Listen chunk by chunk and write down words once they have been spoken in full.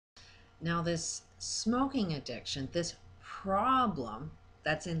Now, this smoking addiction, this problem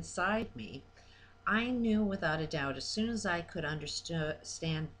that's inside me, I knew without a doubt as soon as I could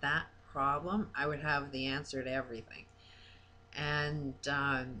understand that problem, I would have the answer to everything. And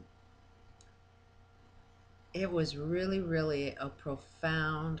it was really, really a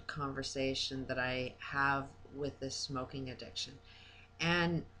profound conversation that I have with this smoking addiction.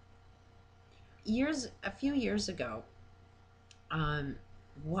 And a few years ago, um,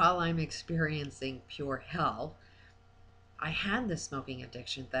 while I'm experiencing pure hell, I had this smoking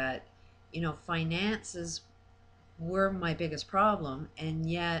addiction that, finances were my biggest problem,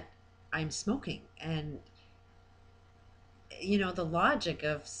 and yet I'm smoking. And, the logic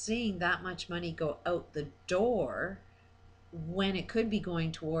of seeing that much money go out the door when it could be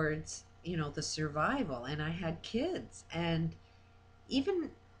going towards, the survival. And I had kids, and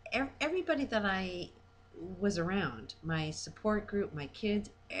even everybody that I was around, my support group, my kids,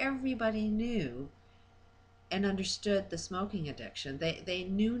 everybody knew and understood the smoking addiction. They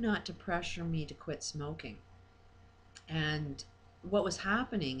knew not to pressure me to quit smoking. And what was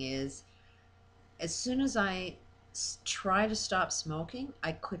happening is, as soon as I try to stop smoking,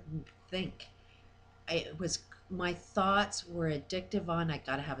 I couldn't think. It was My thoughts were addictive on I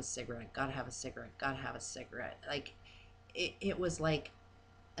gotta have a cigarette, gotta have a cigarette, gotta have a cigarette. Like it was like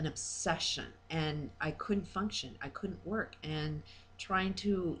an obsession, and I couldn't function. I couldn't work, and trying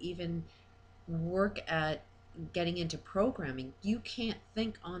to even work at getting into programming, you can't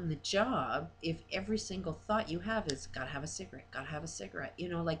think on the job if every single thought you have is gotta have a cigarette, gotta have a cigarette.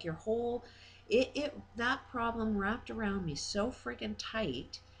 Like your whole it that problem wrapped around me so friggin'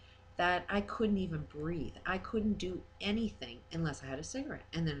 tight that I couldn't even breathe. I couldn't do anything unless I had a cigarette.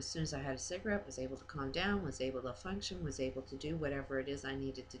 And then as soon as I had a cigarette, was able to calm down, was able to function, was able to do whatever it is I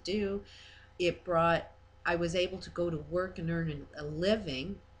needed to do. I was able to go to work and earn a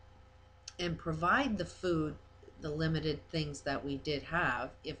living and provide the food, the limited things that we did have,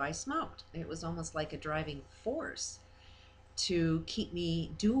 if I smoked. It was almost like a driving force to keep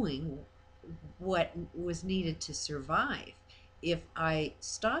me doing what was needed to survive. If I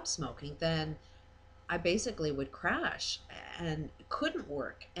stopped smoking, then I basically would crash and couldn't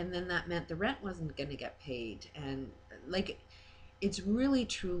work. And then that meant the rent wasn't going to get paid. And like, it's really,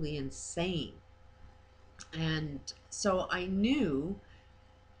 truly insane. And so I knew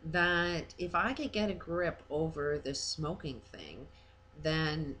that if I could get a grip over this smoking thing,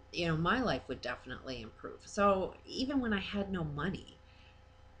 then, my life would definitely improve. So even when I had no money,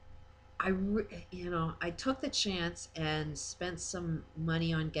 I took the chance and spent some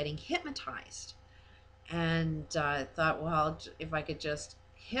money on getting hypnotized, and thought, well, if I could just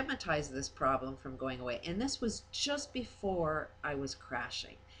hypnotize this problem from going away. And this was just before I was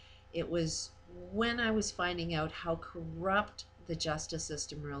crashing. It was when I was finding out how corrupt the justice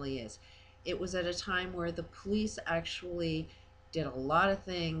system really is. It was at a time where the police actually did a lot of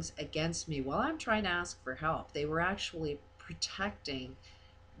things against me while I'm trying to ask for help. They were actually protecting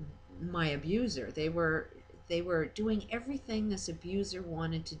my abuser. They were doing everything this abuser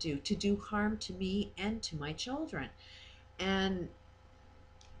wanted to do harm to me and to my children. And,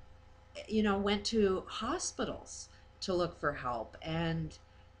 went to hospitals to look for help, and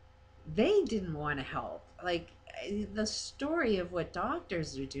they didn't want to help. Like, the story of what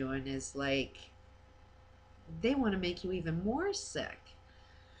doctors are doing is like they want to make you even more sick.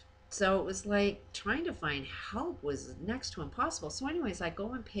 So it was like trying to find help was next to impossible. So, anyways, I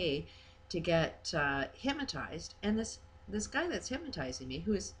go and pay to get hypnotized, and this guy that's hypnotizing me,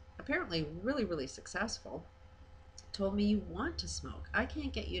 who is apparently really, really successful, told me, you want to smoke. I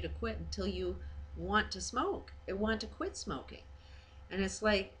can't get you to quit until you want to smoke. I want to quit smoking. And it's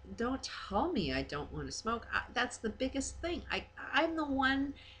like, don't tell me I don't want to smoke. That's the biggest thing. I'm the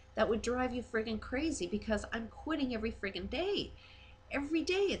one that would drive you friggin' crazy because I'm quitting every friggin' day. Every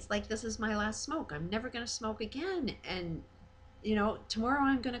day it's like, this is my last smoke. I'm never going to smoke again. And, tomorrow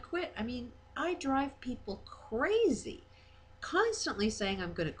I'm going to quit. I mean, I drive people crazy constantly saying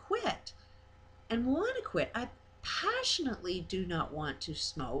I'm going to quit and want to quit. I passionately do not want to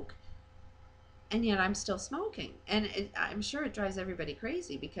smoke, and yet I'm still smoking. And I'm sure it drives everybody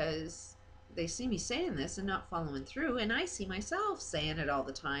crazy because they see me saying this and not following through, and I see myself saying it all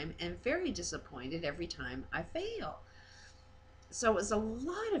the time and very disappointed every time I fail. So it was a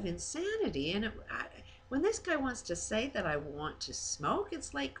lot of insanity. And when this guy wants to say that I want to smoke,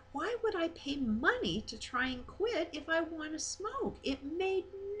 it's like, why would I pay money to try and quit if I want to smoke? It made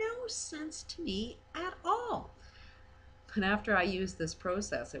no sense to me at all. And after I used this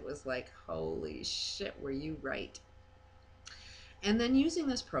process, it was like, holy shit, were you right? And then using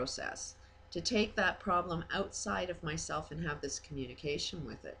this process to take that problem outside of myself and have this communication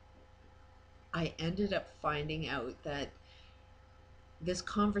with it. I ended up finding out that this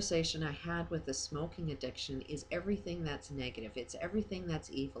conversation I had with the smoking addiction is everything that's negative. It's everything that's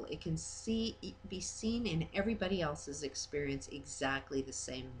evil. It can be seen in everybody else's experience exactly the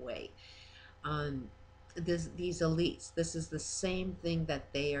same way. Um, these elites, this is the same thing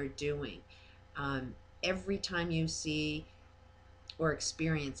that they are doing. Every time you see or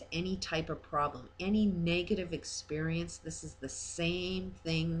experience any type of problem, any negative experience, this is the same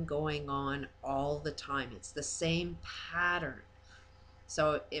thing going on all the time. It's the same pattern.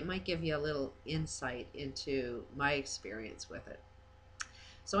 So it might give you a little insight into my experience with it.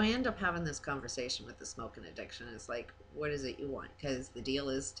 So I end up having this conversation with the smoking addiction. It's like, what is it you want? Because the deal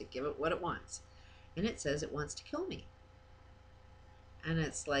is to give it what it wants. And it says it wants to kill me. And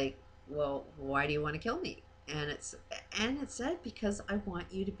it's like, well, why do you want to kill me? And it said, because I want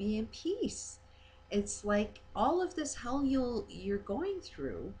you to be in peace. It's like all of this hell you're going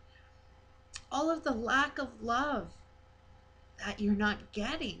through, all of the lack of love that you're not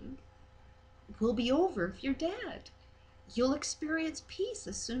getting will be over if you're dead. You'll experience peace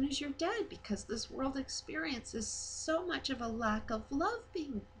as soon as you're dead, because this world experiences so much of a lack of love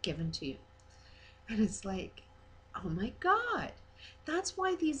being given to you. And it's like, oh my God, that's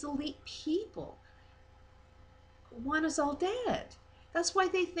why these elite people want us all dead. That's why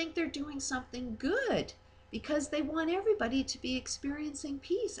they think they're doing something good, because they want everybody to be experiencing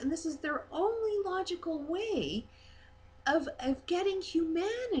peace. And this is their only logical way of getting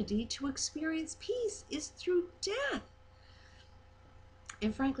humanity to experience peace, is through death.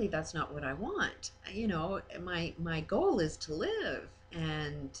 And frankly, that's not what I want. You know, my goal is to live.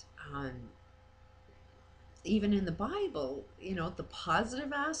 And even in the Bible, you know, the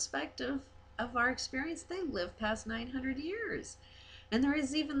positive aspect of our experience, they live past 900 years. And there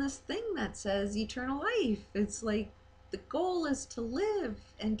is even this thing that says eternal life. It's like the goal is to live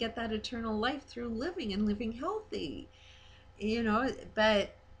and get that eternal life through living and living healthy. You know,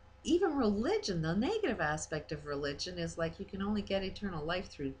 but even religion, the negative aspect of religion is like you can only get eternal life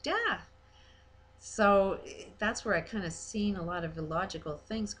through death. So that's where I kind of seen a lot of illogical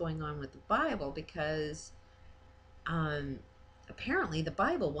things going on with the Bible, because apparently the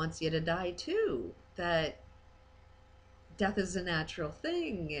Bible wants you to die too. That death is a natural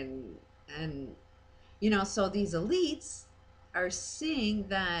thing, and you know, so these elites are seeing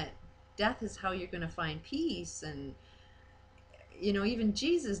that death is how you're going to find peace. And you know, even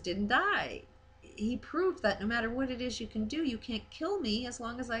Jesus didn't die. He proved that no matter what it is you can do, you can't kill me as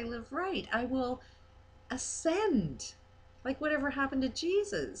long as I live right. I will ascend. Like whatever happened to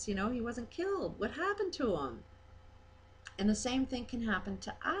Jesus, you know, he wasn't killed. What happened to him? And the same thing can happen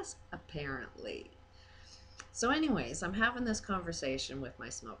to us, apparently. So anyways, I'm having this conversation with my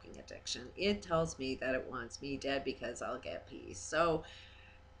smoking addiction. It tells me that it wants me dead because I'll get peace. So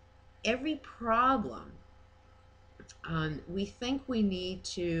every problem, we think we need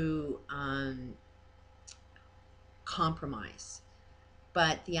to compromise.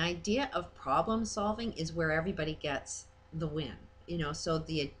 But the idea of problem solving is where everybody gets the win. You know, so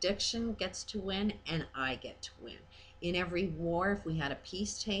the addiction gets to win and I get to win. In every war, if we had a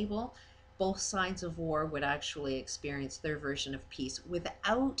peace table, both sides of war would actually experience their version of peace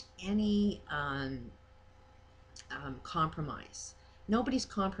without any compromise. Nobody's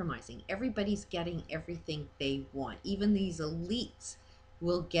compromising. Everybody's getting everything they want. Even these elites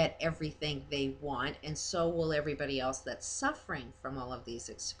will get everything they want, and so will everybody else that's suffering from all of these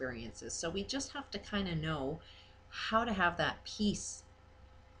experiences. So we just have to kind of know how to have that peace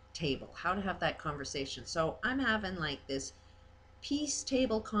table, how to have that conversation. So I'm having like this peace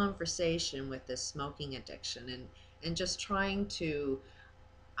table conversation with this smoking addiction, and just trying to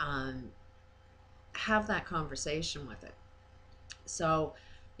have that conversation with it. So,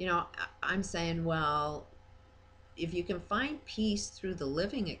 you know, I'm saying, well, if you can find peace through the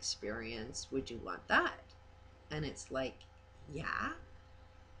living experience, would you want that? And it's like, yeah.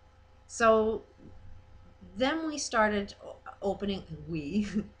 So then we started opening,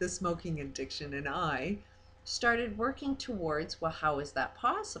 the smoking addiction and I, started working towards, well, how is that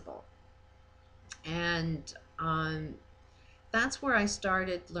possible? And that's where I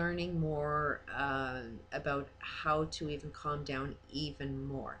started learning more about how to even calm down even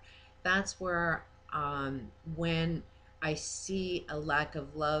more. That's where when I see a lack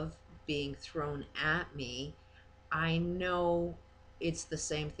of love being thrown at me, I know it's the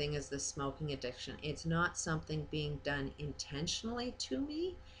same thing as the smoking addiction. It's not something being done intentionally to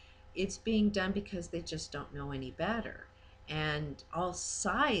me. It's being done because they just don't know any better. And all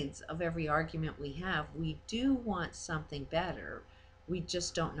sides of every argument we have, we do want something better. We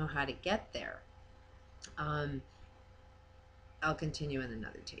just don't know how to get there. I'll continue in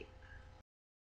another tape.